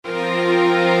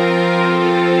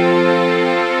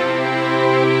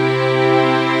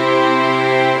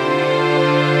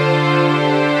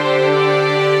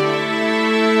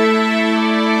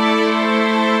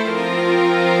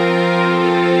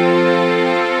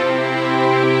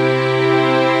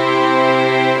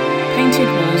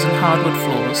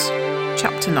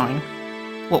Chapter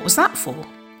 9. What was that for?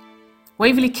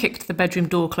 Waverley kicked the bedroom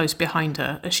door closed behind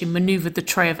her as she manoeuvred the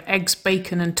tray of eggs,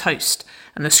 bacon and toast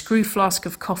and the screw flask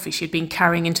of coffee she had been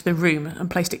carrying into the room and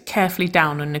placed it carefully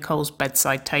down on Nicole's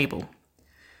bedside table.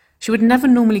 She would never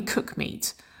normally cook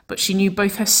meat, but she knew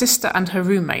both her sister and her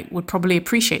roommate would probably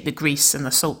appreciate the grease and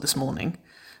the salt this morning,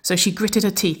 so she gritted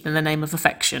her teeth in the name of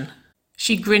affection.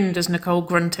 She grinned as Nicole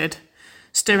grunted,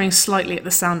 stirring slightly at the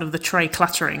sound of the tray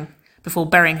clattering, before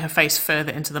burying her face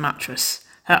further into the mattress,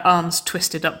 her arms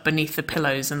twisted up beneath the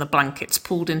pillows and the blankets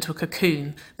pulled into a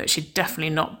cocoon that she'd definitely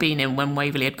not been in when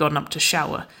Waverley had gone up to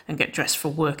shower and get dressed for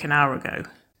work an hour ago.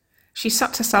 She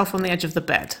sat herself on the edge of the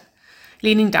bed,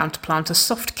 leaning down to plant a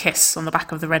soft kiss on the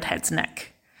back of the redhead's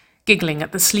neck, giggling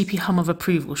at the sleepy hum of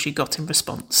approval she got in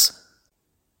response.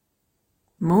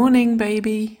 "Morning,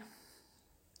 baby,"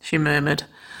 she murmured,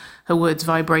 her words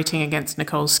vibrating against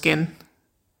Nicole's skin.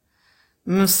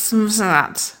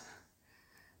 "That?"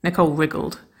 Nicole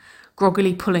wriggled,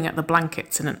 groggily pulling at the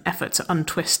blankets in an effort to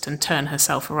untwist and turn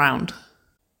herself around.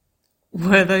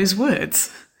 "Were those words?"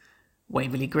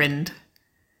 Waverley grinned.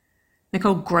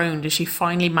 Nicole groaned as she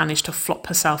finally managed to flop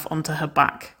herself onto her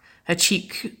back, her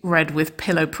cheek red with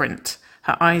pillow print,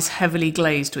 her eyes heavily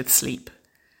glazed with sleep.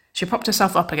 She propped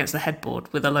herself up against the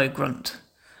headboard with a low grunt,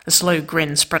 a slow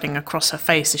grin spreading across her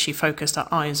face as she focused her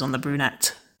eyes on the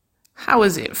brunette. "How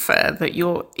is it fair that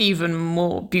you're even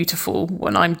more beautiful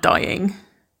when I'm dying?"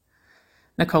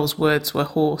 Nicole's words were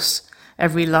hoarse,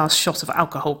 every last shot of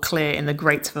alcohol clear in the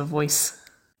grate of her voice.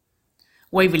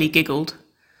 Waverley giggled,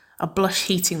 a blush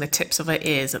heating the tips of her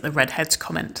ears at the redhead's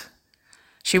comment.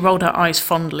 She rolled her eyes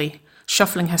fondly,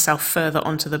 shuffling herself further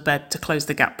onto the bed to close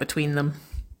the gap between them.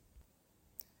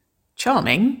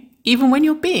 "Charming, even when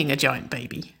you're being a giant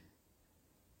baby."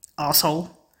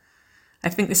 "Arsehole. I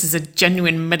think this is a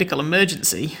genuine medical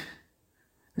emergency."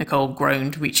 Nicole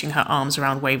groaned, reaching her arms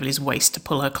around Waverley's waist to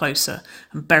pull her closer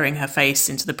and burying her face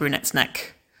into the brunette's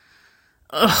neck.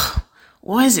 "Ugh,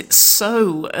 why is it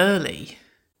so early?"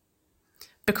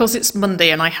 "Because it's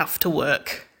Monday and I have to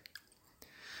work."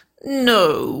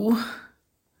 "No,"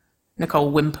 Nicole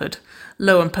whimpered,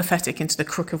 low and pathetic into the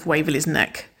crook of Waverley's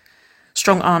neck.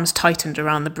 Strong arms tightened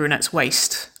around the brunette's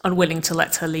waist, unwilling to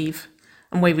let her leave,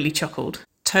 and Waverley chuckled,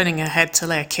 turning her head to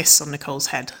lay a kiss on Nicole's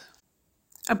head.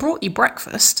 "I brought you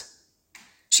breakfast."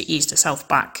 She eased herself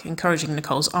back, encouraging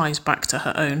Nicole's eyes back to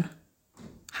her own.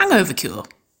 "Hangover cure."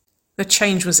 The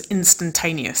change was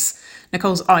instantaneous.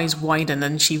 Nicole's eyes widened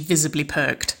and she visibly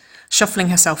perked, shuffling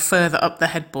herself further up the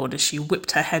headboard as she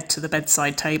whipped her head to the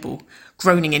bedside table,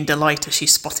 groaning in delight as she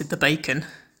spotted the bacon.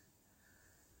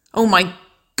 "Oh my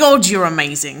God, you're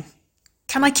amazing!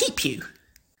 Can I keep you?"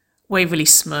 Waverley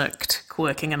smirked,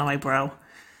 quirking an eyebrow.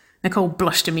 Nicole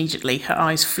blushed immediately, her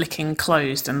eyes flicking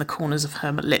closed and the corners of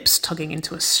her lips tugging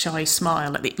into a shy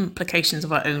smile at the implications of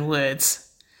her own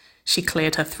words. She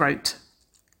cleared her throat.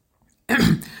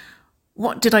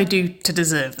 "What did I do to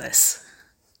deserve this?"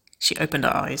 She opened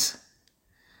her eyes.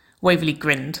 Waverley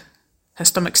grinned, her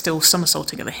stomach still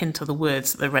somersaulting at the hint of the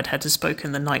words that the redhead had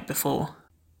spoken the night before.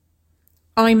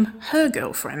 "I'm her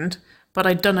girlfriend, but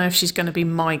I don't know if she's going to be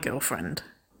my girlfriend."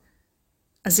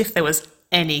 As if there was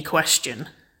any question.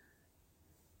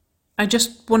 "I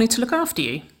just wanted to look after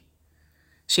you."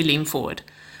 She leaned forward,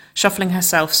 shuffling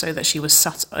herself so that she was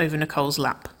sat over Nicole's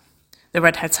lap, the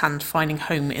redhead's hand finding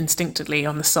home instinctively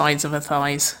on the sides of her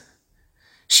thighs.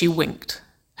 She winked,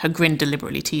 her grin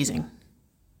deliberately teasing.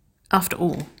 "After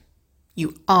all,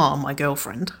 you are my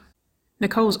girlfriend."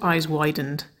 Nicole's eyes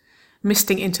widened,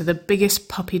 misting into the biggest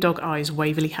puppy dog eyes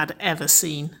Waverley had ever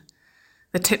seen.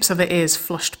 The tips of her ears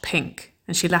flushed pink,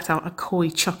 and she let out a coy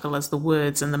chuckle as the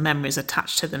words and the memories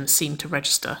attached to them seemed to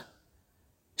register.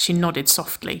 She nodded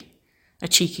softly, a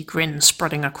cheeky grin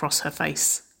spreading across her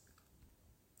face.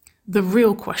 "The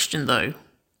real question, though,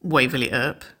 Waverley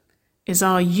Earp, is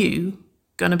are you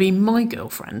going to be my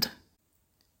girlfriend?"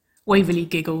 Waverley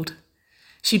giggled.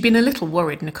 She'd been a little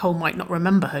worried Nicole might not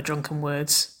remember her drunken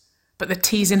words, but the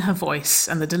tease in her voice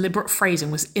and the deliberate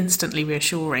phrasing was instantly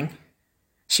reassuring.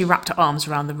 She wrapped her arms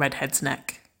around the redhead's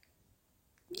neck.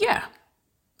 "Yeah,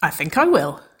 I think I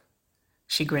will,"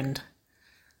 she grinned.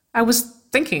 "I was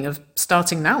thinking of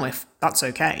starting now, if that's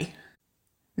okay."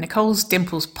 Nicole's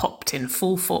dimples popped in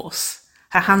full force,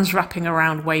 her hands wrapping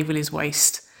around Waverley's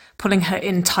waist, pulling her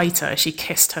in tighter as she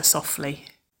kissed her softly.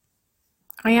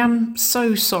 "I am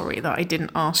so sorry that I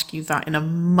didn't ask you that in a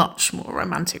much more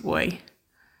romantic way."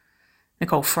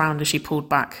 Nicole frowned as she pulled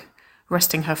back,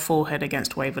 resting her forehead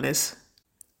against Waverley's.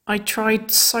 "I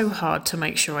tried so hard to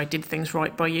make sure I did things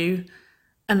right by you,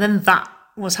 and then that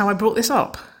was how I brought this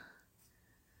up."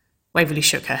 Waverley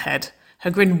shook her head,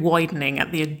 her grin widening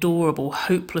at the adorable,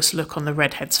 hopeless look on the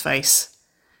redhead's face.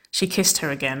 She kissed her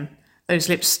again, those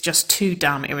lips just too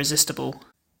damn irresistible.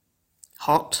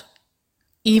 Hot?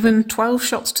 Even 12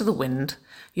 shots to the wind,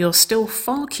 you're still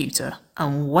far cuter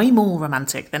and way more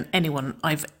romantic than anyone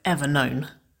I've ever known.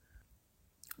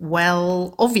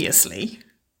 Well, obviously,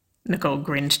 Nicole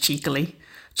grinned cheekily,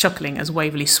 chuckling as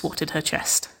Waverley swatted her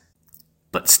chest.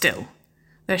 But still,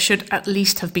 there should at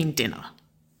least have been dinner.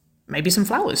 Maybe some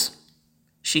flowers.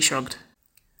 She shrugged.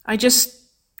 I just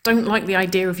don't like the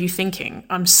idea of you thinking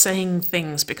I'm saying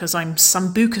things because I'm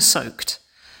sambuca-soaked,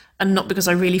 and not because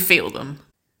I really feel them.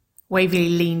 Waverley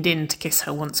leaned in to kiss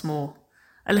her once more,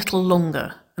 a little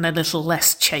longer and a little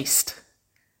less chaste.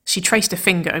 She traced a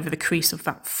finger over the crease of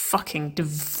that fucking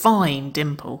divine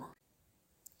dimple.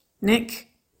 Nick,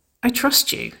 I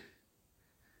trust you.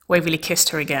 Waverley kissed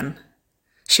her again.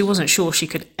 She wasn't sure she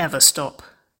could ever stop.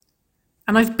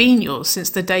 And I've been yours since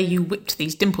the day you whipped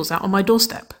these dimples out on my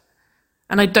doorstep.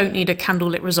 And I don't need a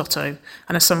candlelit risotto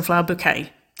and a sunflower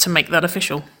bouquet to make that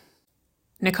official.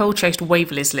 Nicole chased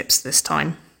Waverley's lips this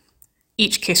time,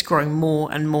 each kiss growing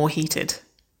more and more heated.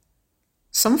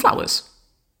 Sunflowers?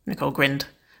 Nicole grinned,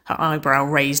 her eyebrow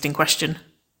raised in question.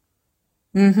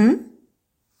 Mm-hmm.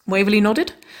 Waverley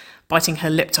nodded, biting her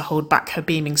lip to hold back her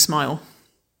beaming smile.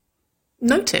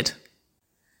 Noted.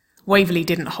 Waverley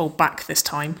didn't hold back this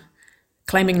time,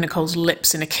 claiming Nicole's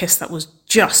lips in a kiss that was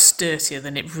just dirtier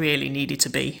than it really needed to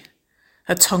be,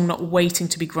 her tongue not waiting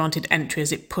to be granted entry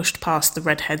as it pushed past the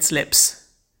redhead's lips.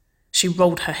 She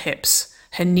rolled her hips,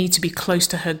 her need to be close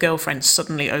to her girlfriend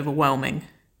suddenly overwhelming.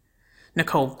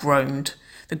 Nicole groaned,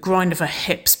 the grind of her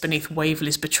hips beneath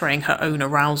Waverley's betraying her own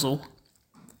arousal.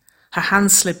 Her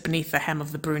hand slid beneath the hem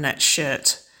of the brunette's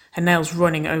shirt, her nails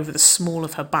running over the small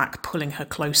of her back, pulling her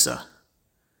closer.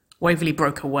 Waverley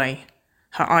broke away,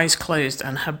 her eyes closed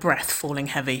and her breath falling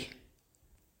heavy.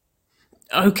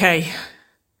 Okay,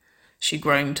 she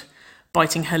groaned,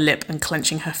 biting her lip and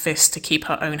clenching her fist to keep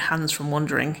her own hands from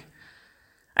wandering.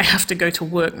 I have to go to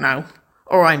work now,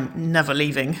 or I'm never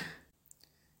leaving.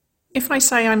 If I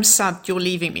say I'm sad you're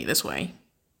leaving me this way,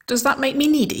 does that make me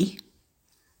needy?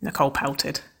 Nicole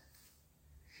pouted.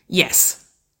 Yes,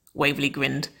 Waverley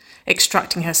grinned,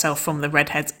 extracting herself from the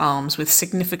redhead's arms with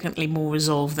significantly more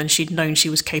resolve than she'd known she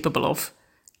was capable of,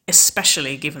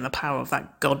 especially given the power of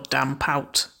that goddamn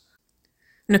pout.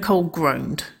 Nicole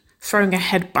groaned, throwing her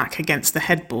head back against the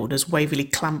headboard as Waverley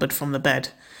clambered from the bed,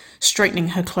 straightening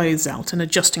her clothes out and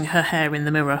adjusting her hair in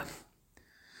the mirror.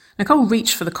 Nicole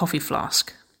reached for the coffee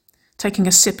flask, taking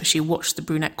a sip as she watched the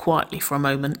brunette quietly for a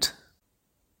moment.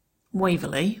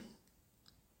 Waverley?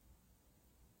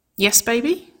 Yes,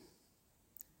 baby?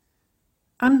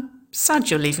 I'm sad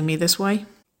you're leaving me this way.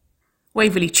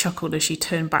 Waverley chuckled as she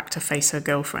turned back to face her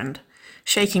girlfriend,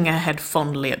 shaking her head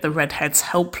fondly at the redhead's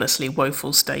helplessly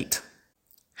woeful state.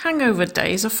 Hangover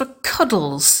days are for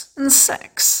cuddles and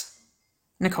sex.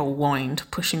 Nicole whined,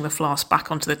 pushing the flask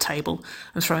back onto the table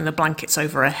and throwing the blankets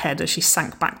over her head as she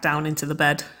sank back down into the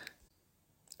bed.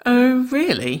 Oh,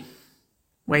 really?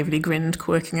 Waverley grinned,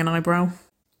 quirking an eyebrow.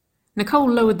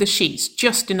 Nicole lowered the sheets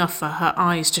just enough for her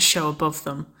eyes to show above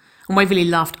them, and Waverley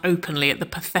laughed openly at the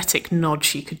pathetic nod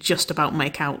she could just about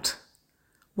make out.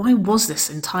 Why was this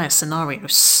entire scenario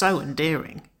so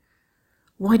endearing?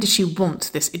 Why did she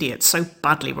want this idiot so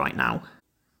badly right now?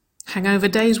 Hangover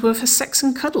days were for sex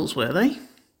and cuddles, were they?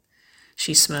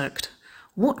 She smirked.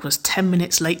 What was 10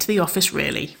 minutes late to the office,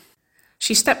 really?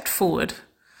 She stepped forward,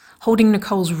 holding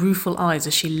Nicole's rueful eyes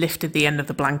as she lifted the end of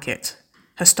the blanket,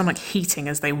 her stomach heating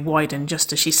as they widened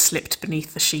just as she slipped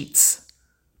beneath the sheets.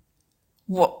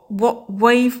 What,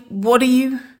 what are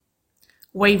you?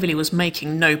 Waverley was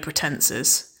making no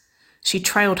pretences. She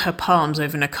trailed her palms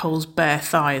over Nicole's bare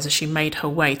thighs as she made her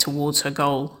way towards her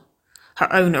goal,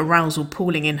 her own arousal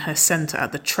pooling in her centre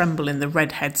at the tremble in the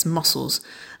redhead's muscles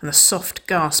and the soft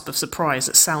gasp of surprise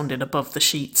that sounded above the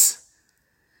sheets.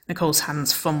 Nicole's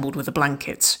hands fumbled with the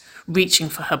blankets, reaching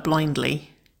for her blindly.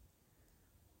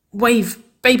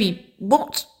 Baby,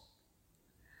 what?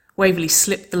 Waverley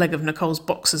slipped the leg of Nicole's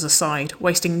boxers aside,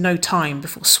 wasting no time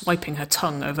before swiping her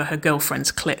tongue over her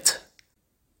girlfriend's clit.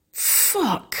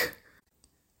 Fuck!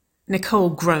 Nicole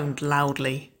groaned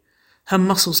loudly, her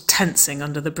muscles tensing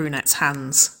under the brunette's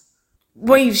hands.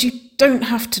 Waves, you don't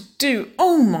have to do...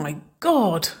 Oh my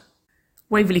God!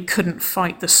 Waverley couldn't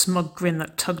fight the smug grin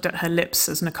that tugged at her lips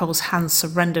as Nicole's hand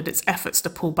surrendered its efforts to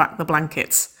pull back the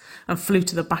blankets and flew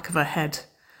to the back of her head,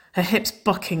 her hips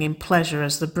bucking in pleasure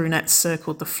as the brunette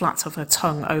circled the flat of her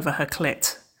tongue over her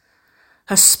clit.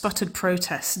 Her sputtered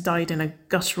protest died in a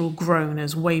guttural groan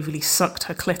as Waverley sucked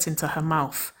her clit into her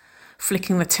mouth,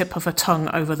 flicking the tip of her tongue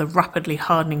over the rapidly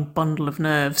hardening bundle of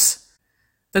nerves.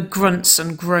 The grunts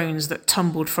and groans that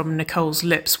tumbled from Nicole's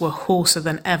lips were hoarser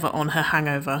than ever on her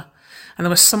hangover, and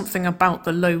there was something about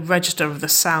the low register of the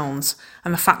sounds,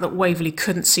 and the fact that Waverley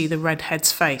couldn't see the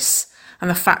redhead's face, and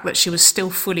the fact that she was still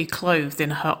fully clothed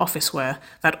in her office wear,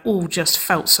 that all just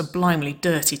felt sublimely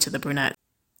dirty to the brunette.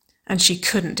 And she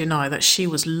couldn't deny that she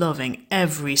was loving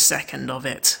every second of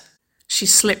it. She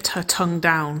slipped her tongue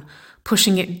down,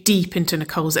 pushing it deep into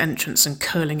Nicole's entrance and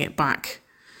curling it back.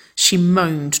 She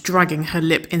moaned, dragging her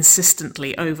lip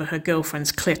insistently over her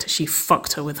girlfriend's clit as she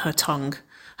fucked her with her tongue,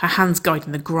 her hands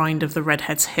guiding the grind of the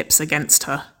redhead's hips against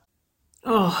her.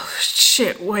 "Oh,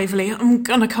 shit, Waverley, I'm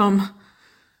gonna come."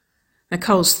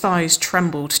 Nicole's thighs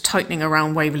trembled, tightening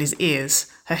around Waverley's ears,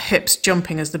 her hips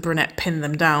jumping as the brunette pinned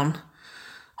them down.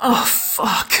 "Oh,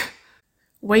 fuck."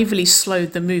 Waverley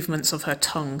slowed the movements of her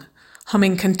tongue,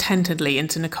 humming contentedly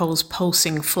into Nicole's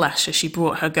pulsing flesh as she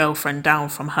brought her girlfriend down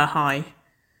from her high.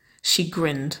 She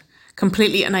grinned,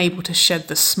 completely unable to shed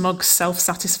the smug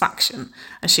self-satisfaction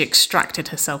as she extracted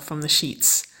herself from the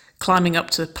sheets, climbing up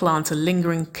to plant a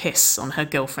lingering kiss on her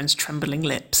girlfriend's trembling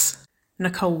lips.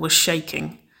 Nicole was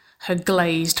shaking, her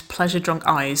glazed, pleasure-drunk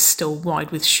eyes still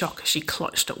wide with shock as she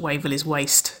clutched at Waverley's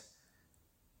waist.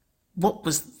 "What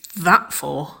was that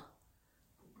for?"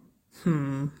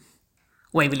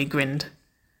 Waverley grinned.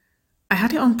 "I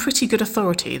had it on pretty good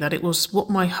authority that it was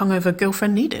what my hungover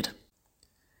girlfriend needed."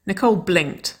 Nicole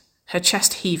blinked, her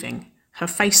chest heaving, her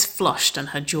face flushed and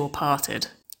her jaw parted,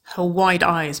 her wide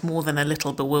eyes more than a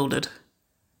little bewildered.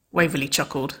 Waverley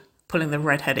chuckled, pulling the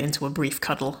redhead into a brief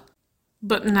cuddle.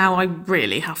 "But now I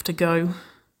really have to go,"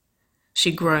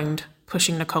 she groaned,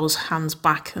 pushing Nicole's hands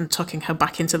back and tucking her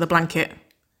back into the blanket.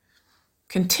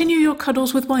 "Continue your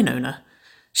cuddles with Wynonna.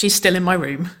 She's still in my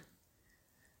room."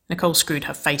 Nicole screwed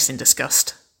her face in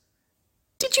disgust.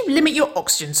 "Did you limit your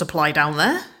oxygen supply down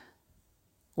there?"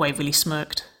 Waverley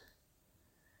smirked.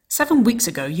 7 weeks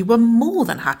ago you were more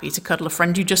than happy to cuddle a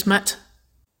friend you just met.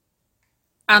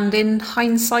 And in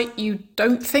hindsight you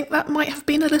don't think that might have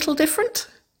been a little different?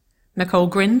 Nicole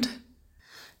grinned.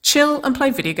 "Chill and play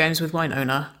video games with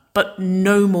Wynonna, but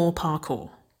no more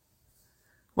parkour."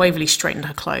 Waverley straightened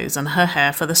her clothes and her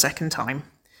hair for the second time,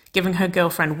 giving her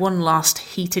girlfriend one last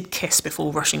heated kiss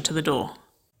before rushing to the door.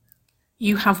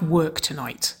 "You have work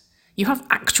tonight. You have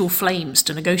actual flames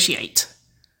to negotiate."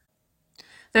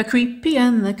 "They're creepy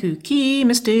and they're kooky,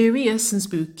 mysterious and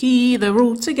spooky, they're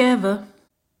all together."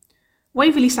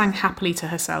 Waverley sang happily to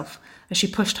herself as she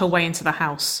pushed her way into the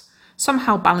house,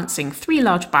 somehow balancing 3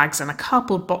 large bags and a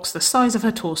cardboard box the size of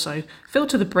her torso, filled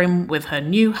to the brim with her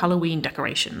new Halloween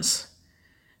decorations.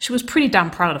 She was pretty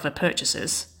damn proud of her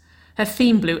purchases. Her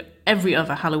theme blew every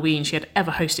other Halloween she had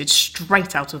ever hosted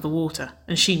straight out of the water,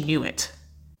 and she knew it.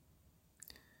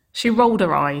 She rolled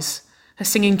her eyes, her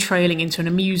singing trailing into an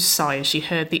amused sigh as she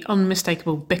heard the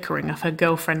unmistakable bickering of her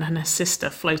girlfriend and her sister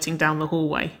floating down the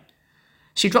hallway.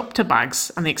 She dropped her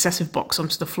bags and the excessive box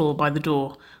onto the floor by the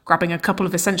door, grabbing a couple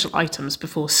of essential items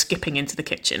before skipping into the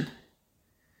kitchen.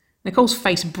 Nicole's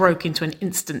face broke into an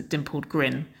instant dimpled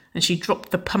grin, and she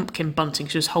dropped the pumpkin bunting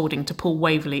she was holding to pull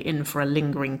Waverley in for a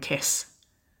lingering kiss.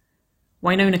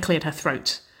 Wynonna cleared her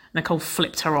throat. Nicole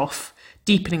flipped her off,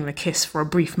 deepening the kiss for a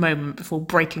brief moment before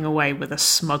breaking away with a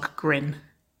smug grin.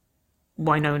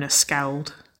 Wynonna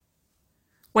scowled.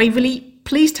 "Waverley,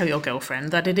 please tell your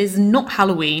girlfriend that it is not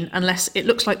Halloween unless it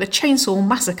looks like the Chainsaw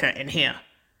Massacre in here,"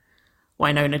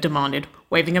 Wynonna demanded,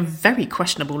 waving a very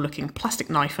questionable-looking plastic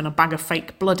knife and a bag of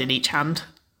fake blood in each hand.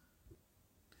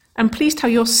 "And please tell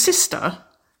your sister,"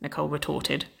 Nicole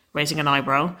retorted, raising an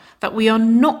eyebrow, "that we are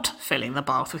not filling the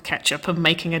bath with ketchup and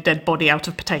making a dead body out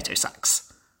of potato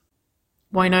sacks."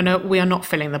 "Wynonna, we are not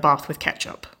filling the bath with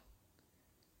ketchup."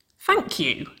 "Thank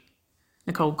you."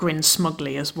 Nicole grinned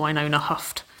smugly as Wynonna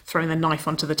huffed, throwing the knife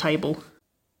onto the table.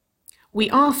 "We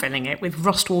are filling it with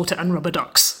rust water and rubber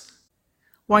ducks."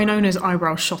 Wynonna's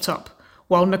eyebrows shot up,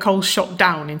 while Nicole shot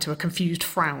down into a confused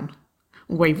frown.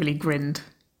 Waverley grinned.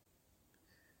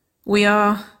 "We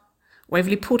are..."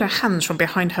 Waverley pulled her hands from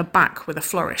behind her back with a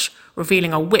flourish,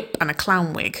 revealing a whip and a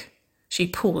clown wig. She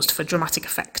paused for dramatic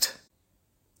effect.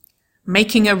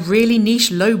 "Making a really niche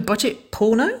low-budget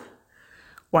porno?"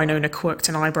 Wynonna quirked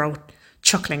an eyebrow,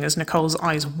 chuckling as Nicole's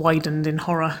eyes widened in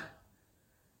horror.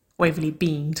 Waverley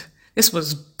beamed. This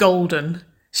was golden.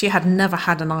 She had never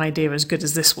had an idea as good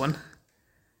as this one.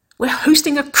 "We're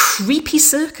hosting a creepy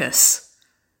circus."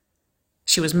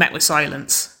 She was met with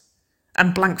silence,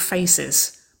 and blank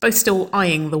faces, both still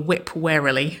eyeing the whip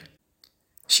warily.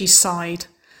 She sighed,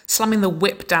 slamming the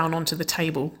whip down onto the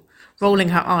table, rolling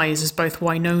her eyes as both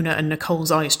Wynonna and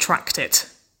Nicole's eyes tracked it.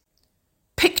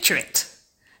 Picture it,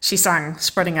 she sang,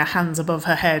 spreading her hands above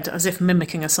her head as if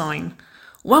mimicking a sign.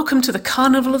 Welcome to the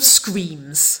Carnival of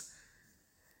Screams.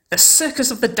 The Circus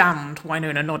of the Damned,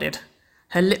 Wynonna nodded,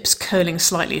 her lips curling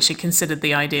slightly as she considered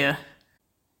the idea.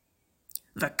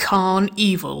 The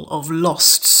Carn-Evil of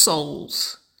Lost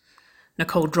Souls.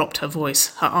 Nicole dropped her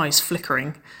voice, her eyes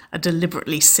flickering, a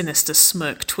deliberately sinister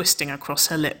smirk twisting across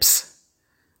her lips.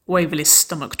 Waverly's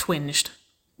stomach twinged.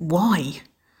 Why?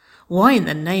 Why in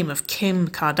the name of Kim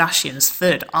Kardashian's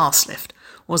third arse lift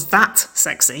was that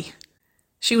sexy?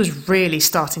 She was really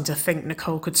starting to think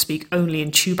Nicole could speak only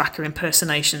in Chewbacca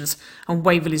impersonations, and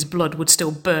Waverly's blood would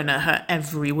still burn at her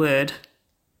every word.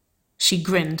 She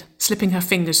grinned, slipping her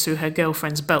fingers through her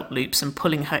girlfriend's belt loops and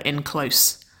pulling her in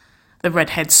close, the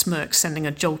redhead smirk sending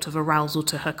a jolt of arousal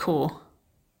to her core.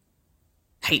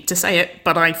 Hate to say it,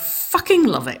 but I fucking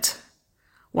love it.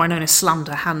 Wynonna slammed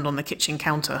her hand on the kitchen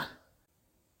counter.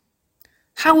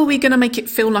 How are we going to make it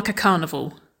feel like a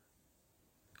carnival?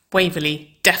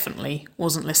 Waverly definitely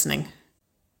wasn't listening.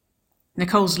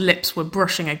 Nicole's lips were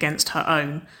brushing against her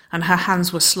own, and her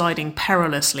hands were sliding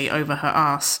perilously over her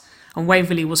arse, and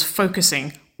Waverly was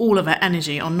focusing all of her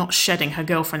energy on not shedding her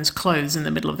girlfriend's clothes in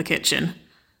the middle of the kitchen.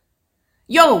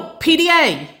 Yo,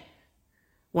 PDA!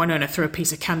 Wynonna threw a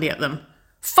piece of candy at them.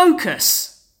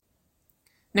 Focus!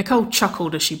 Nicole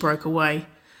chuckled as she broke away,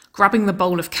 grabbing the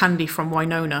bowl of candy from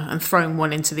Wynonna and throwing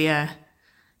one into the air,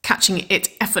 catching it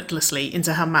effortlessly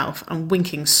into her mouth and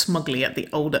winking smugly at the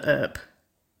older Earp.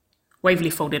 Waverly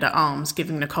folded her arms,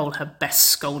 giving Nicole her best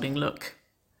scolding look.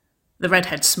 The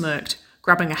redhead smirked,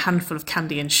 grabbing a handful of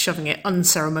candy and shoving it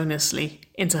unceremoniously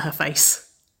into her face.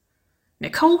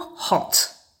 Nicole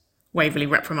hot, Waverly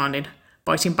reprimanded,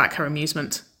 biting back her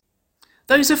amusement.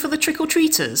 Those are for the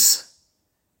trick-or-treaters.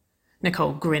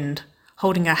 Nicole grinned,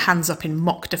 holding her hands up in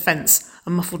mock defence, a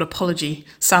muffled apology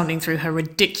sounding through her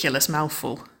ridiculous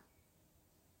mouthful.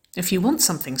 If you want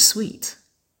something sweet.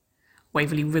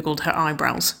 Waverly wriggled her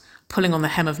eyebrows, pulling on the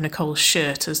hem of Nicole's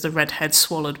shirt as the redhead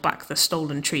swallowed back the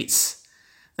stolen treats.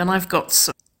 Then I've got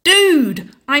some...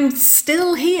 Dude! I'm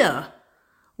still here!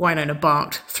 Wynonna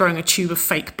barked, throwing a tube of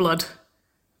fake blood.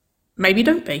 Maybe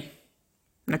don't be.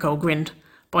 Nicole grinned,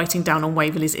 biting down on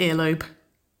Waverly's earlobe.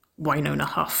 Wynonna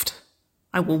huffed.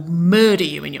 I will murder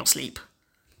you in your sleep.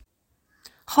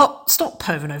 Hot, stop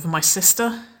perving over my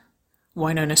sister.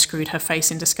 Wynonna screwed her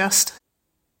face in disgust.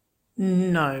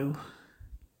 No.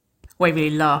 Waverly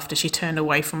laughed as she turned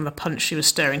away from the punch she was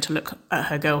stirring to look at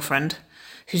her girlfriend,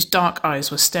 whose dark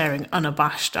eyes were staring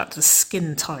unabashed at the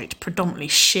skin-tight, predominantly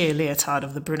sheer leotard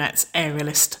of the brunette's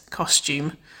aerialist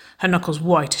costume, her knuckles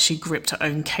white as she gripped her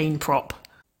own cane prop.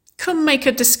 Come make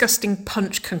a disgusting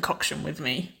punch concoction with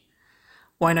me.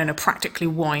 Wynonna practically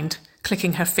whined,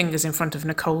 clicking her fingers in front of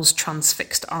Nicole's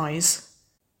transfixed eyes.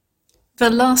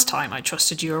 The last time I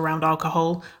trusted you around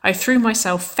alcohol, I threw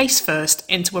myself face first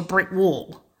into a brick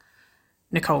wall,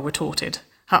 Nicole retorted,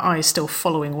 her eyes still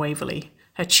following Waverly,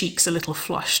 her cheeks a little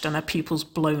flushed and her pupils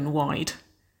blown wide.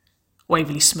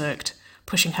 Waverly smirked,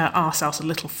 pushing her arse out a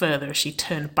little further as she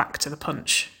turned back to the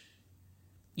punch.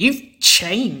 You've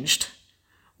changed,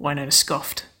 Wynonna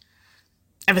scoffed.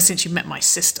 Ever since you met my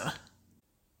sister.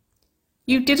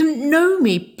 You didn't know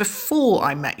me before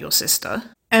I met your sister.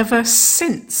 Ever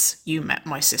since you met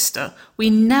my sister, we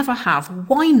never have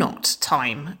why not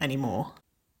time anymore.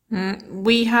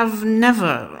 We have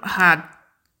never had...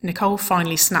 Nicole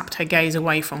finally snapped her gaze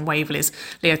away from Waverly's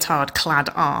leotard-clad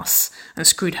arse and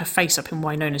screwed her face up in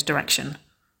Wynonna's direction.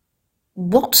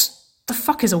 What the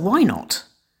fuck is a why not?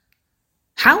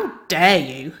 How dare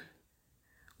you?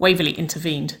 Waverly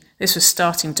intervened. This was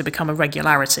starting to become a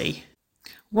regularity.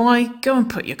 Why, go and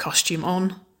put your costume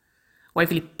on.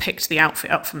 Waverly picked the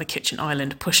outfit up from the kitchen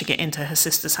island, pushing it into her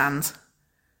sister's hands.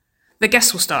 The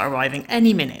guests will start arriving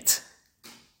any minute.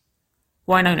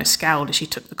 Wynonna scowled as she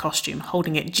took the costume,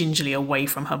 holding it gingerly away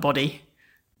from her body.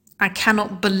 I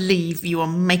cannot believe you are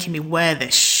making me wear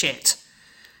this shit.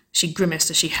 She grimaced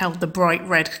as she held the bright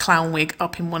red clown wig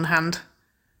up in one hand.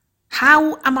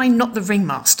 How am I not the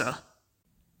ringmaster?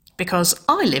 Because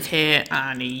I live here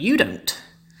and you don't.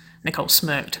 Nicole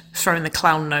smirked, throwing the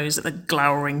clown nose at the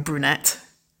glowering brunette.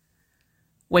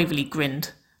 Waverly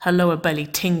grinned, her lower belly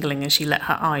tingling as she let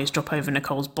her eyes drop over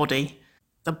Nicole's body.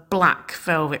 The black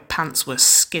velvet pants were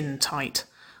skin-tight,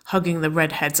 hugging the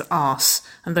redhead's arse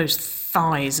and those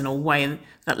thighs in a way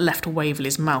that left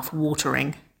Waverly's mouth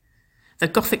watering. The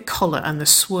gothic collar and the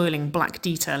swirling black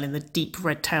detail in the deep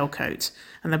red tailcoat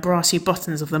and the brassy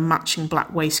buttons of the matching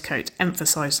black waistcoat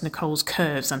emphasised Nicole's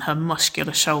curves and her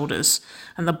muscular shoulders,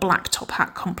 and the black top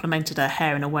hat complemented her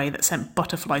hair in a way that sent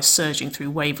butterflies surging through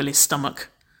Waverly's stomach.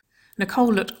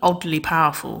 Nicole looked oddly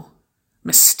powerful,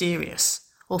 Mysterious,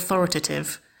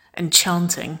 authoritative,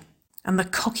 enchanting, and the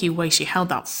cocky way she held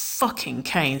that fucking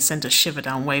cane sent a shiver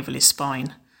down Waverley's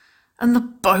spine. And the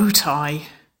bow tie!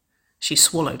 She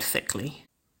swallowed thickly.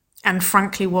 And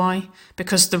frankly why?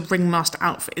 Because the ringmaster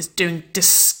outfit is doing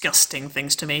disgusting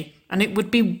things to me, and it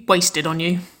would be wasted on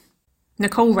you.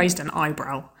 Nicole raised an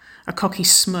eyebrow, a cocky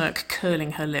smirk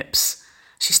curling her lips.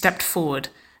 She stepped forward,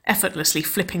 effortlessly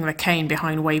flipping the cane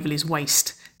behind Waverley's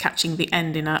waist, catching the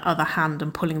end in her other hand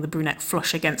and pulling the brunette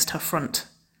flush against her front.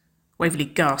 Waverley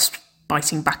gasped,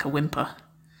 biting back a whimper.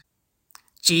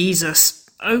 Jesus,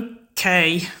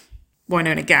 okay.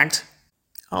 Wynonna gagged.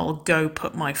 I'll go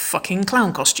put my fucking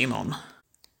clown costume on.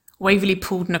 Waverley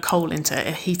pulled Nicole into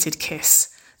a heated kiss,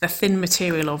 the thin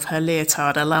material of her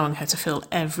leotard allowing her to feel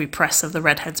every press of the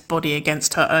redhead's body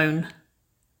against her own.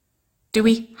 Do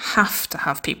we have to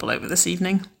have people over this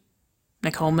evening?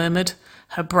 Nicole murmured,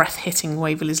 her breath hitting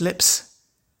Waverley's lips.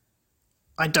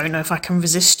 I don't know if I can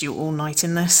resist you all night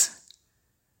in this.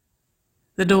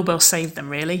 The doorbell saved them,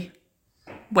 really.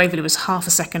 Waverley was half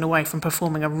a second away from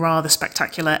performing a rather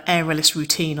spectacular aerialist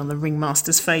routine on the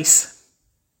ringmaster's face.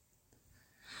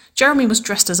 Jeremy was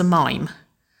dressed as a mime.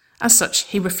 As such,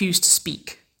 he refused to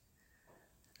speak.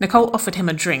 Nicole offered him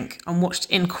a drink and watched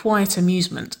in quiet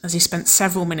amusement as he spent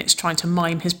several minutes trying to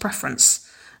mime his preference,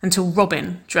 until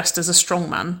Robin, dressed as a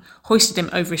strongman, hoisted him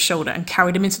over his shoulder and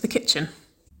carried him into the kitchen.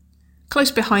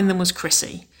 Close behind them was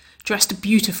Chrissy, dressed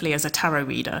beautifully as a tarot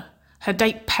reader, her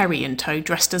date Perry in tow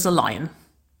dressed as a lion.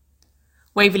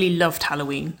 Waverley loved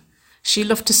Halloween. She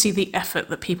loved to see the effort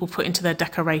that people put into their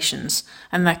decorations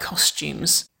and their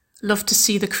costumes, loved to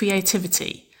see the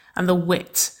creativity and the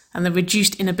wit and the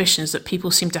reduced inhibitions that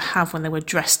people seemed to have when they were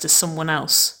dressed as someone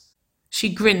else. She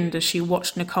grinned as she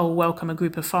watched Nicole welcome a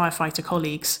group of firefighter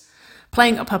colleagues,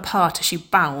 playing up her part as she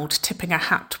bowed, tipping a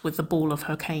hat with the ball of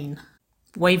her cane.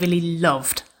 Waverley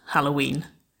loved Halloween.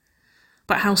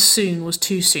 But how soon was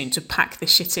too soon to pack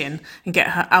this shit in and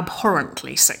get her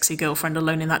abhorrently sexy girlfriend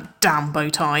alone in that damn bow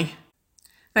tie?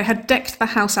 They had decked the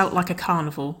house out like a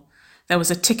carnival. There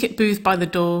was a ticket booth by the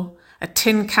door, a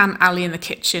tin can alley in the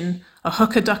kitchen, a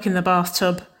hooker duck in the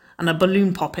bathtub, and a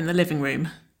balloon pop in the living room.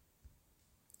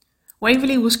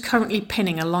 Waverley was currently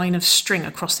pinning a line of string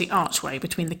across the archway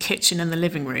between the kitchen and the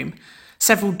living room,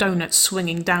 several donuts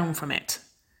swinging down from it.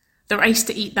 The race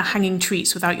to eat the hanging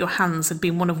treats without your hands had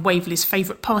been one of Waverley's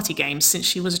favourite party games since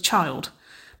she was a child,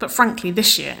 but frankly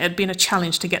this year it had been a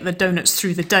challenge to get the donuts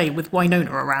through the day with Wynonna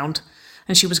around,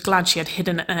 and she was glad she had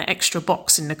hidden an extra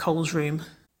box in Nicole's room.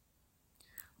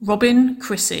 Robin,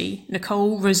 Chrissy,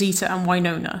 Nicole, Rosita and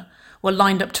Wynonna were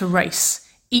lined up to race,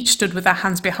 each stood with their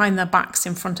hands behind their backs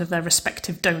in front of their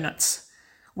respective donuts.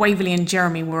 Waverley and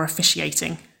Jeremy were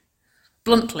officiating.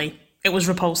 Bluntly, it was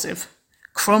repulsive.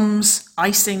 Crumbs,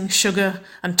 icing, sugar,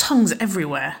 and tongues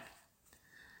everywhere.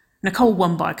 Nicole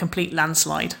won by a complete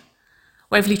landslide.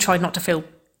 Waverley tried not to feel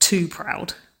too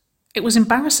proud. It was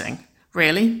embarrassing,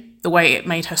 really, the way it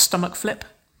made her stomach flip.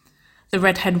 The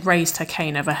redhead raised her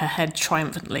cane over her head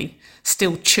triumphantly,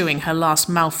 still chewing her last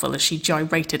mouthful as she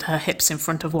gyrated her hips in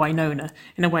front of Wynonna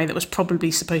in a way that was probably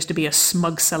supposed to be a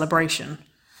smug celebration.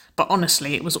 But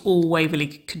honestly, it was all Waverley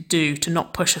could do to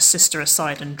not push her sister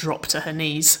aside and drop to her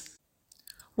knees.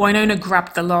 Wynonna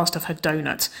grabbed the last of her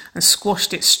donut and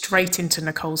squashed it straight into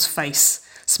Nicole's face,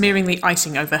 smearing the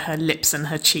icing over her lips and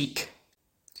her cheek.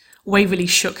 Waverley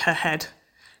shook her head,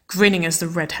 grinning as the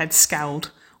redhead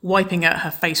scowled, wiping at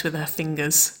her face with her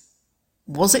fingers.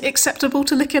 Was it acceptable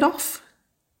to lick it off?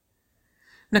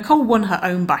 Nicole won her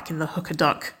own back in the hooker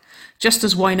duck. Just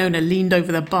as Wynonna leaned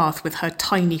over the bath with her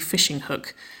tiny fishing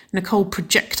hook, Nicole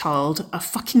projectiled a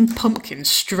fucking pumpkin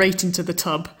straight into the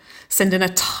tub, sending a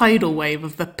tidal wave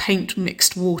of the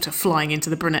paint-mixed water flying into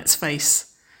the brunette's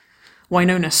face.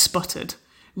 Wynonna sputtered,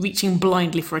 reaching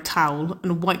blindly for a towel,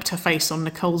 and wiped her face on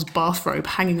Nicole's bathrobe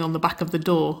hanging on the back of the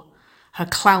door, her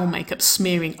clown makeup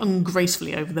smearing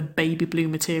ungracefully over the baby blue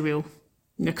material.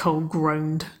 Nicole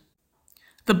groaned.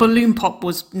 The balloon pop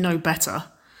was no better.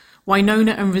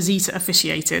 Wynonna and Rosita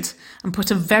officiated and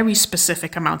put a very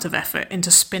specific amount of effort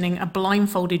into spinning a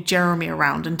blindfolded Jeremy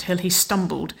around until he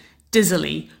stumbled,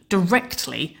 dizzily,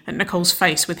 directly at Nicole's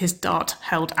face with his dart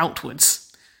held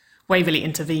outwards. Waverley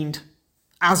intervened,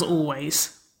 as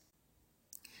always.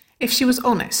 If she was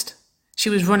honest, she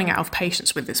was running out of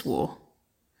patience with this war.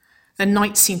 The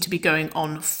night seemed to be going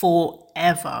on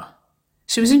forever.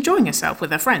 She was enjoying herself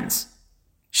with her friends.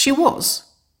 She was.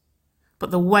 But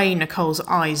the way Nicole's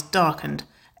eyes darkened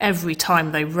every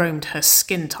time they roamed her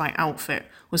skin-tight outfit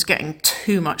was getting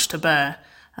too much to bear,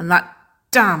 and that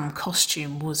damn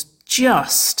costume was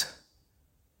just...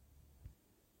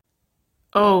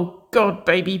 Oh, God,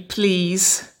 baby,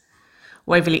 please.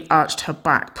 Waverley arched her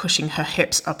back, pushing her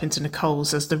hips up into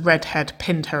Nicole's as the redhead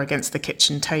pinned her against the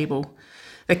kitchen table.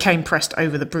 The cane pressed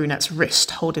over the brunette's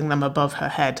wrist, holding them above her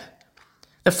head.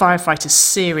 The firefighter's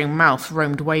searing mouth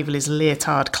roamed Waverley's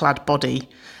leotard-clad body,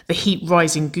 the heat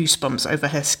rising goosebumps over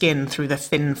her skin through the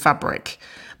thin fabric,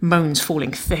 moans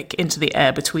falling thick into the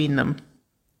air between them.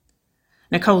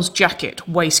 Nicole's jacket,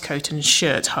 waistcoat and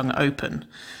shirt hung open,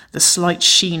 the slight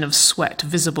sheen of sweat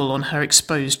visible on her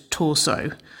exposed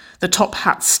torso. The top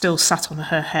hat still sat on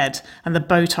her head, and the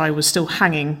bow tie was still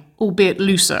hanging, albeit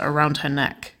looser, around her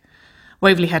neck.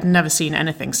 Waverley had never seen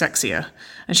anything sexier,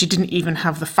 and she didn't even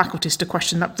have the faculties to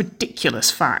question that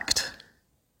ridiculous fact.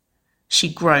 She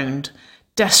groaned,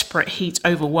 desperate heat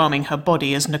overwhelming her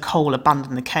body as Nicole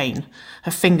abandoned the cane, her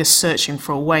fingers searching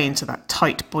for a way into that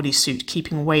tight bodysuit,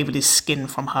 keeping Waverley's skin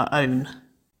from her own.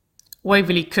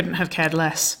 Waverley couldn't have cared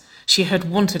less. She had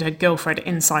wanted her girlfriend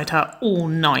inside her all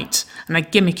night, and a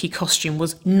gimmicky costume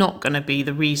was not going to be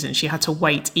the reason she had to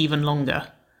wait even longer.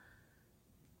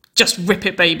 "Just rip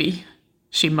it, baby,"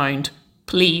 she moaned.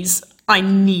 "Please, I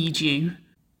need you."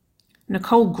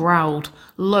 Nicole growled,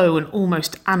 low and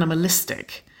almost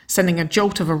animalistic, sending a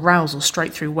jolt of arousal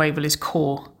straight through Waverley's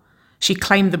core. She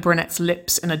claimed the brunette's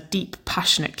lips in a deep,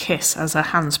 passionate kiss as her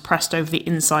hands pressed over the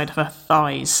inside of her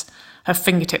thighs, her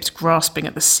fingertips grasping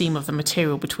at the seam of the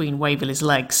material between Waverley's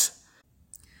legs.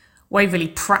 Waverley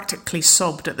practically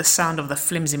sobbed at the sound of the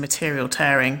flimsy material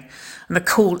tearing, and the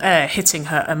cool air hitting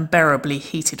her unbearably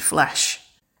heated flesh.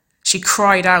 She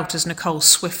cried out as Nicole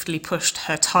swiftly pushed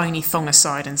her tiny thong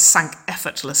aside and sank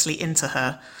effortlessly into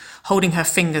her, holding her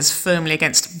fingers firmly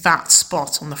against that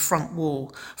spot on the front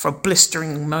wall for a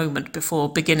blistering moment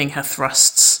before beginning her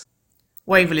thrusts.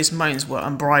 Waverley's moans were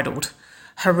unbridled,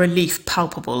 her relief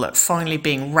palpable at finally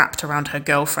being wrapped around her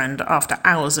girlfriend after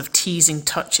hours of teasing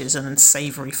touches and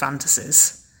unsavoury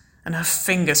fantasies. And her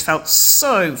fingers felt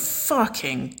so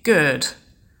fucking good.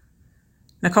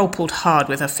 Nicole pulled hard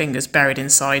with her fingers buried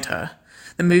inside her,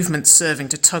 the movement serving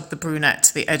to tug the brunette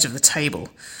to the edge of the table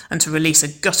and to release a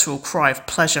guttural cry of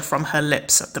pleasure from her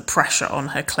lips at the pressure on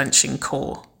her clenching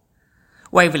core.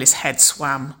 Waverley's head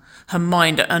swam, her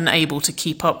mind unable to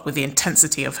keep up with the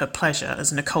intensity of her pleasure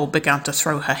as Nicole began to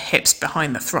throw her hips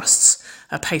behind the thrusts,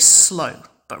 her pace slow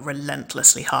but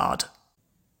relentlessly hard.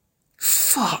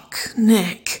 "Fuck,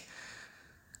 Nick,"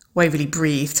 Waverley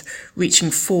breathed,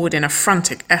 reaching forward in a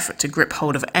frantic effort to grip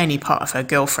hold of any part of her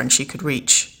girlfriend she could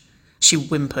reach. She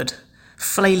whimpered,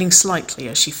 flailing slightly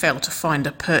as she failed to find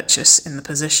a purchase in the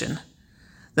position,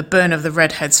 the burn of the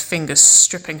redhead's fingers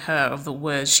stripping her of the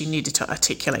words she needed to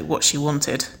articulate what she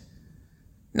wanted.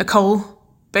 "Nicole,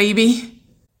 baby?"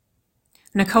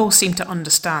 Nicole seemed to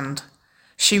understand.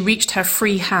 She reached her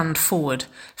free hand forward,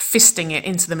 fisting it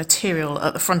into the material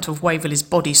at the front of Waverley's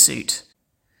bodysuit.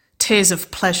 Tears of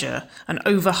pleasure and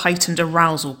over-heightened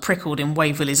arousal prickled in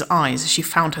Waverley's eyes as she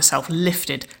found herself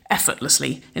lifted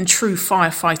effortlessly in true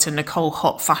firefighter Nicole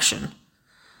Hott fashion.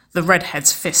 The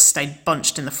redhead's fist stayed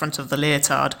bunched in the front of the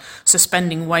leotard,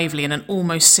 suspending Waverley in an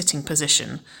almost sitting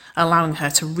position, allowing her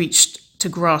to reach to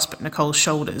grasp at Nicole's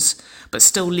shoulders, but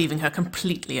still leaving her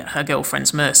completely at her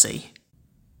girlfriend's mercy.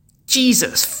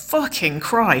 Jesus fucking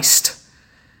Christ!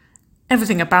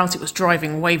 Everything about it was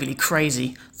driving Waverley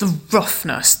crazy. The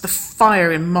roughness, the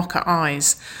fire in mocha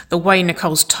eyes, the way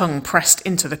Nicole's tongue pressed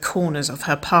into the corners of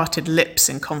her parted lips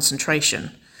in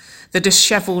concentration. The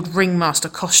dishevelled ringmaster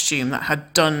costume that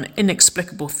had done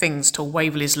inexplicable things to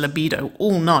Waverley's libido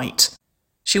all night.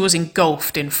 She was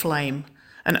engulfed in flame,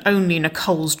 and only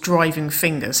Nicole's driving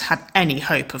fingers had any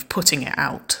hope of putting it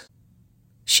out.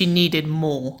 She needed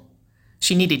more.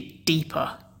 She needed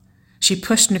deeper. She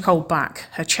pushed Nicole back,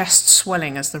 her chest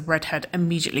swelling as the redhead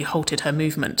immediately halted her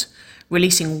movement,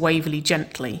 releasing Waverley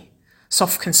gently,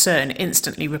 soft concern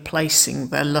instantly replacing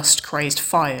their lust-crazed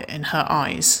fire in her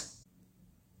eyes.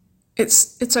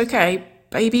 It's okay,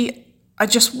 baby. I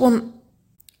just want..."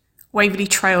 Waverley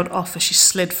trailed off as she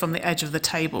slid from the edge of the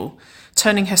table,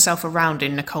 turning herself around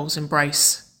in Nicole's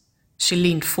embrace. She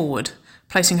leaned forward,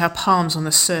 placing her palms on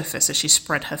the surface as she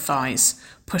spread her thighs,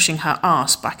 pushing her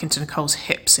arse back into Nicole's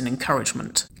hips in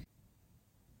encouragement.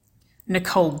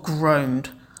 Nicole groaned,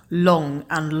 long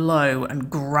and low and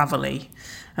gravelly,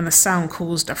 and the sound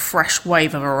caused a fresh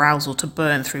wave of arousal to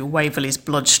burn through Waverley's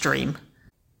bloodstream.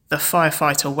 The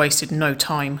firefighter wasted no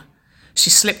time. She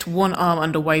slipped one arm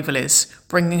under Waverley's,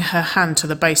 bringing her hand to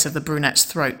the base of the brunette's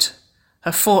throat.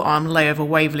 Her forearm lay over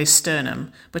Waverley's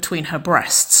sternum, between her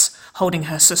breasts, holding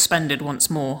her suspended once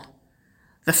more.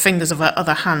 The fingers of her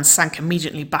other hand sank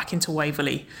immediately back into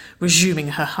Waverley, resuming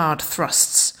her hard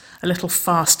thrusts, a little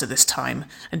faster this time,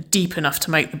 and deep enough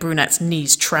to make the brunette's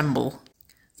knees tremble.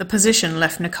 The position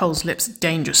left Nicole's lips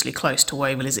dangerously close to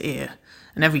Waverley's ear,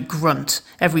 and every grunt,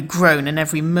 every groan, and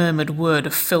every murmured word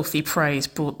of filthy praise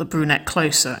brought the brunette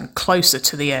closer and closer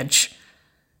to the edge.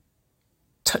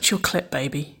 "Touch your clit,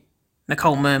 baby,"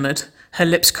 Nicole murmured, her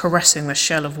lips caressing the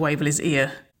shell of Waverley's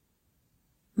ear.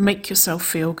 "Make yourself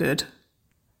feel good."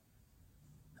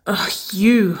 "Ugh,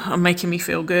 you are making me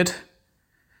feel good."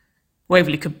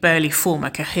 Waverley could barely form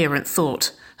a coherent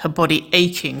thought, her body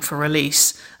aching for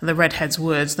release, and the redhead's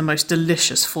words the most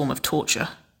delicious form of torture.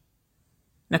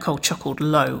 Nicole chuckled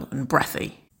low and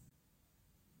breathy.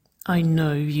 "I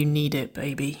know you need it,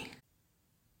 baby,"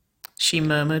 she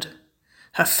murmured,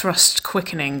 her thrust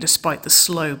quickening despite the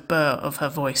slow burr of her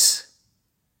voice.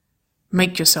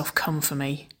 "Make yourself come for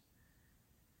me."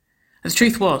 The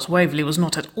truth was, Waverley was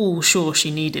not at all sure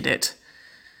she needed it.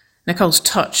 Nicole's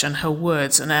touch and her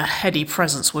words and her heady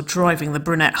presence were driving the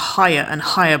brunette higher and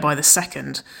higher by the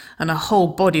second, and her whole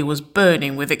body was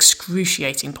burning with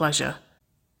excruciating pleasure.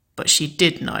 But she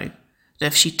did know that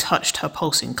if she touched her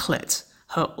pulsing clit,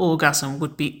 her orgasm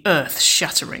would be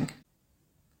earth-shattering.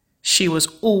 She was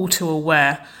all too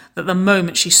aware that the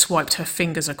moment she swiped her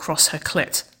fingers across her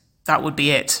clit, that would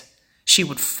be it. She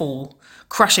would fall,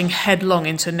 crashing headlong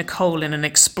into Nicole in an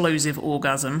explosive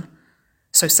orgasm.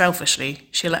 So selfishly,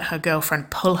 she let her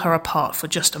girlfriend pull her apart for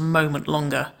just a moment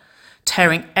longer,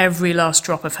 tearing every last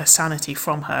drop of her sanity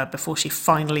from her before she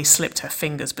finally slipped her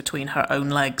fingers between her own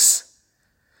legs.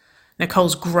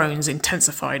 Nicole's groans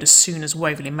intensified as soon as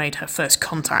Waverley made her first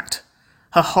contact,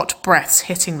 her hot breaths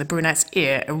hitting the brunette's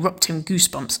ear, erupting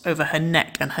goosebumps over her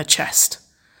neck and her chest.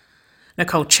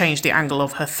 Nicole changed the angle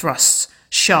of her thrusts,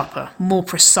 sharper, more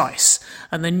precise,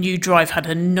 and the new drive had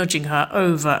her nudging her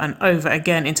over and over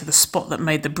again into the spot that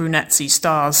made the brunette see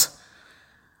stars.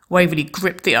 Waverley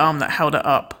gripped the arm that held her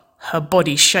up, her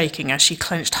body shaking as she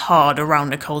clenched hard around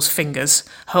Nicole's fingers,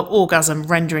 her orgasm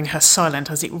rendering her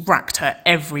silent as it racked her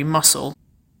every muscle.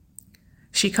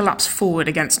 She collapsed forward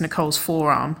against Nicole's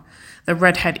forearm, the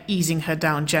redhead easing her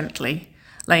down gently,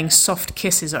 laying soft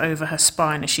kisses over her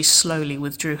spine as she slowly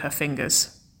withdrew her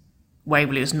fingers.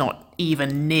 Waverley was not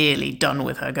even nearly done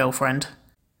with her girlfriend.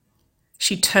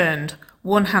 She turned,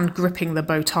 one hand gripping the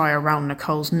bow tie around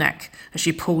Nicole's neck as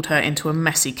she pulled her into a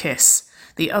messy kiss,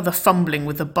 the other fumbling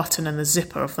with the button and the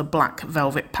zipper of the black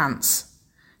velvet pants.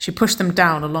 She pushed them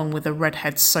down along with the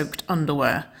redhead's soaked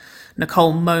underwear,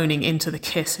 Nicole moaning into the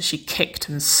kiss as she kicked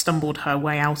and stumbled her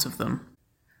way out of them.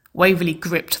 Waverley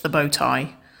gripped the bow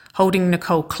tie, holding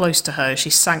Nicole close to her as she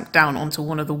sank down onto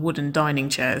one of the wooden dining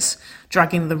chairs,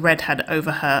 dragging the redhead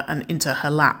over her and into her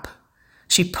lap.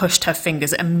 She pushed her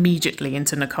fingers immediately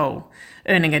into Nicole,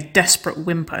 earning a desperate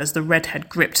whimper as the redhead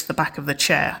gripped the back of the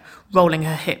chair, rolling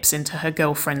her hips into her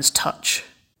girlfriend's touch.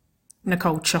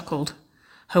 Nicole chuckled,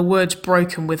 her words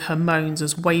broken with her moans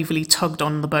as Waverley tugged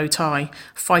on the bow tie,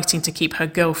 fighting to keep her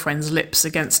girlfriend's lips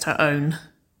against her own.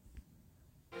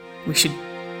 "We should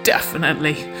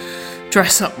definitely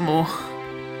dress up more,"